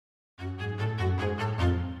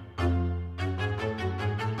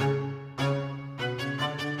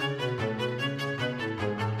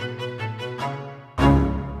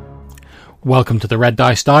Welcome to the Red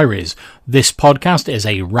Dice Diaries. This podcast is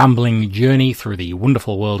a rambling journey through the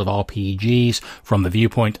wonderful world of RPGs from the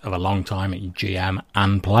viewpoint of a long-time GM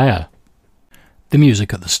and player. The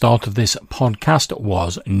music at the start of this podcast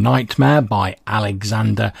was Nightmare by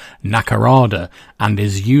Alexander Nakarada and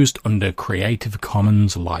is used under Creative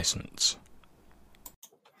Commons license.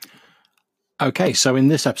 Okay, so in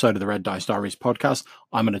this episode of the Red Dice Diaries podcast,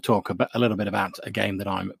 I'm going to talk a little bit about a game that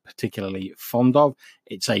I'm particularly fond of.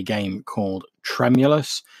 It's a game called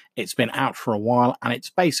Tremulus. It's been out for a while, and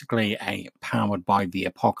it's basically a powered by the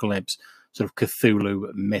apocalypse sort of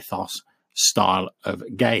Cthulhu mythos style of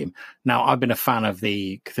game. Now, I've been a fan of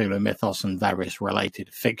the Cthulhu mythos and various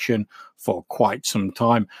related fiction for quite some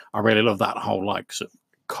time. I really love that whole sort of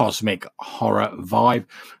cosmic horror vibe.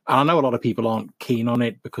 And I know a lot of people aren't keen on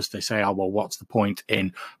it because they say, oh, well, what's the point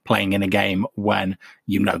in playing in a game when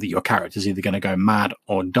you know that your character's either going to go mad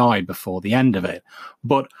or die before the end of it?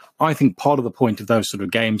 But I think part of the point of those sort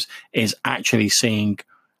of games is actually seeing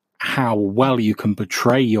how well you can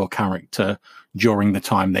portray your character during the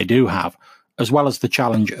time they do have, as well as the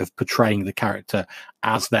challenge of portraying the character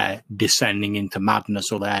as they're descending into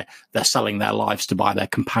madness or they're selling their lives to buy their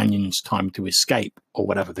companions time to escape or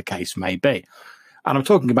whatever the case may be. And I'm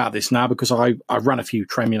talking about this now because I've run a few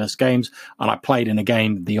Tremulus games, and I played in a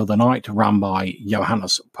game the other night run by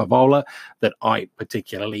Johannes Pavola that I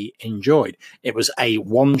particularly enjoyed. It was a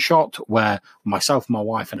one-shot where myself, my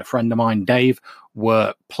wife, and a friend of mine, Dave,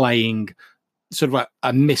 were playing sort of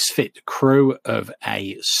a misfit crew of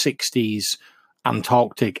a 60s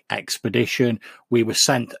Antarctic expedition. We were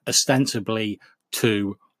sent ostensibly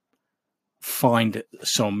to find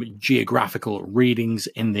some geographical readings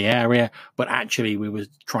in the area, but actually we were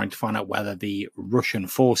trying to find out whether the Russian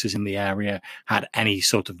forces in the area had any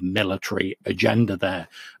sort of military agenda there.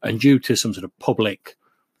 And due to some sort of public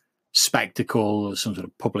spectacle or some sort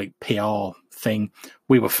of public PR thing,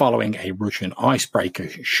 we were following a Russian icebreaker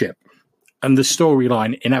ship. And the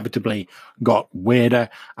storyline inevitably got weirder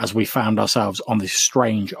as we found ourselves on this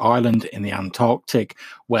strange island in the Antarctic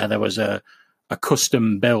where there was a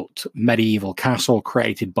custom-built medieval castle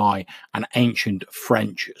created by an ancient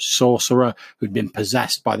French sorcerer who'd been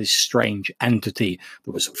possessed by this strange entity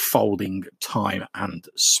that was folding time and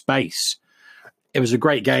space. It was a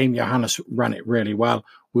great game. Johannes ran it really well.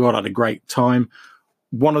 We all had a great time.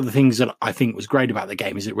 One of the things that I think was great about the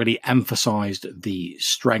game is it really emphasized the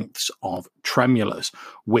strengths of Tremulus,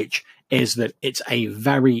 which is that it's a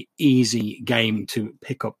very easy game to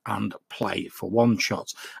pick up and play for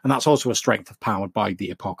one-shots. And that's also a strength of Powered by the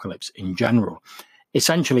Apocalypse in general.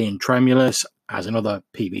 Essentially in Tremulus, as in other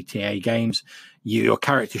PBTA games, your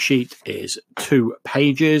character sheet is 2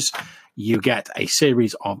 pages. You get a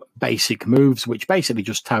series of basic moves, which basically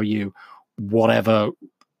just tell you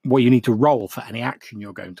what you need to roll for any action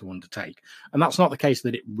you're going to undertake. And that's not the case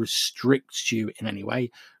that it restricts you in any way.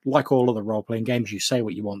 Like all other role-playing games, you say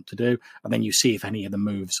what you want to do, and then you see if any of the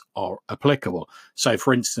moves are applicable. So,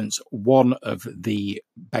 for instance, one of the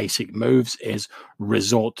basic moves is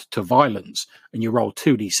resort to violence, and you roll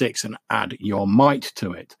 2d6 and add your might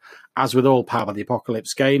to it. As with all Power of the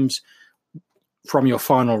Apocalypse games, from your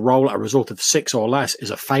final roll, a result of 6 or less is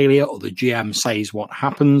a failure, or the GM says what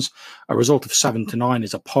happens. A result of 7 to 9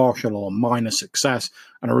 is a partial or minor success,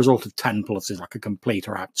 and a result of 10 plus is like a complete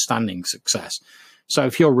or outstanding success. So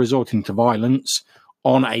if you're resorting to violence,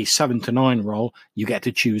 on a 7 to 9 roll, you get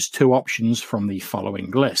to choose 2 options from the following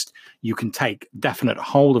list. You can take definite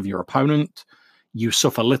hold of your opponent, you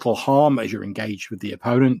suffer little harm as you're engaged with the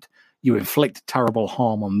opponent, you inflict terrible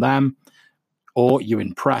harm on them, or you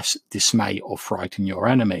impress, dismay, or frighten your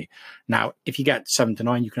enemy. Now, if you get 7 to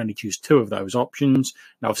 9, you can only choose 2 of those options.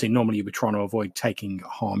 Now, obviously, normally you'd be trying to avoid taking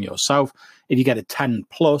harm yourself. If you get a 10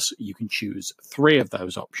 plus, you can choose 3 of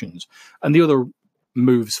those options. And the other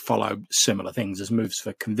moves follow similar things. There's moves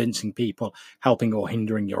for convincing people, helping or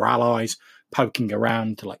hindering your allies, poking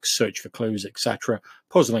around to search for clues, etc.,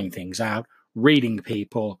 puzzling things out, reading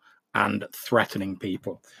people, and threatening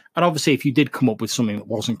people. And obviously, if you did come up with something that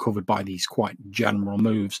wasn't covered by these quite general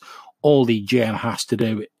moves, all the GM has to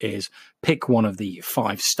do is pick one of the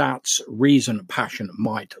 5 stats: reason, passion,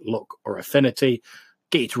 might, luck, or affinity,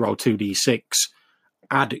 get you to roll 2d6,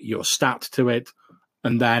 add your stat to it,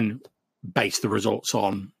 and then base the results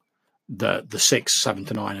on the 6, 7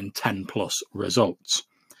 to 9, and 10 plus results.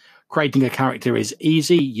 Creating a character is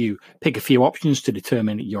easy. You pick a few options to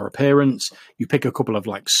determine your appearance. You pick a couple of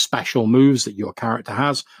special moves that your character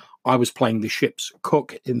has. I was playing the ship's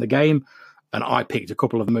cook in the game, and I picked a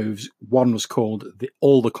couple of moves. One was called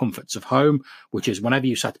All the Comforts of Home, which is whenever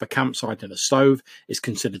you set up a campsite and a stove, it's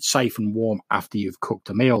considered safe and warm after you've cooked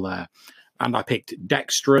a meal there. And I picked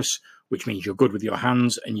Dexterous, which means you're good with your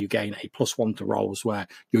hands and you gain a +1 to rolls where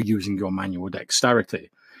you're using your manual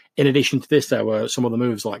dexterity. In addition to this, there were some other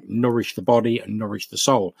moves like Nourish the Body and Nourish the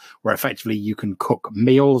Soul, where effectively you can cook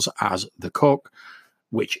meals as the cook,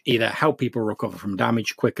 which either help people recover from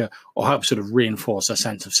damage quicker or help sort of reinforce a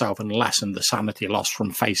sense of self and lessen the sanity loss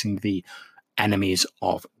from facing the enemies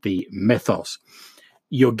of the mythos.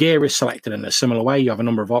 Your gear is selected in a similar way. You have a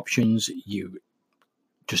number of options. You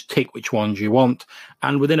just tick which ones you want,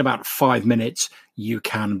 and within about 5 minutes, you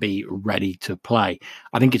can be ready to play.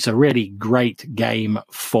 I think it's a really great game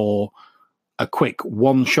for a quick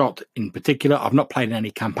one-shot in particular. I've not played in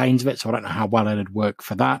any campaigns of it, so I don't know how well it'd work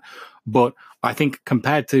for that. But I think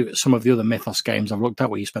compared to some of the other Mythos games I've looked at,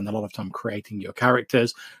 where you spend a lot of time creating your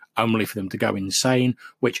characters, only for them to go insane,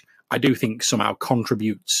 which I do think somehow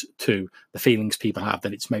contributes to the feelings people have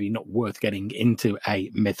that it's maybe not worth getting into a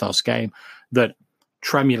Mythos game, that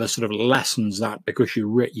Tremulus sort of lessens that, because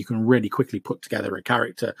you can really quickly put together a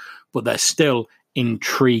character, but they're still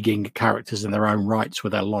intriguing characters in their own rights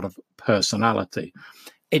with a lot of personality.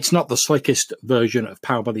 It's not the slickest version of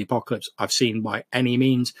Powered by the Apocalypse I've seen by any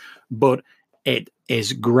means, but it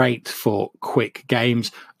is great for quick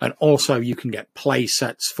games. And also you can get play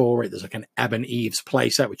sets for it. There's like an Ebon Eves play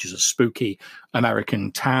set, which is a spooky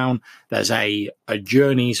American town. There's a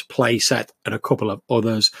Journeys play set and a couple of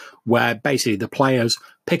others where basically the players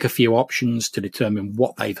pick a few options to determine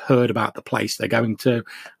what they've heard about the place they're going to,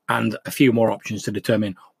 and a few more options to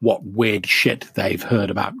determine what weird shit they've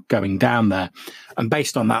heard about going down there. And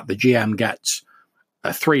based on that, the GM gets a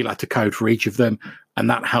 3-letter code for each of them, and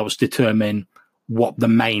that helps determine what the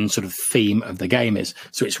main sort of theme of the game is.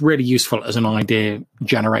 So it's really useful as an idea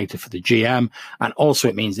generator for the GM. And also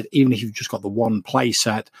it means that even if you've just got the one play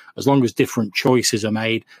set, as long as different choices are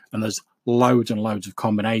made and there's loads and loads of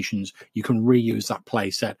combinations, you can reuse that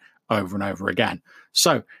play set over and over again.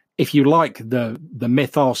 So if you like the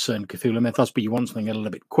Mythos and Cthulhu Mythos, but you want something a little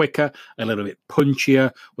bit quicker, a little bit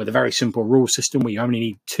punchier, with a very simple rule system where you only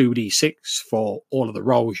need 2d6 for all of the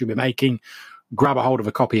rolls you'll be making, grab a hold of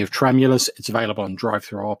a copy of Tremulus. It's available on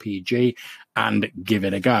Drive-Thru RPG, and give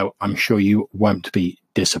it a go. I'm sure you won't be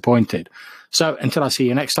disappointed. So until I see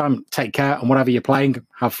you next time, take care, and whatever you're playing,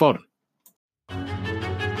 have fun.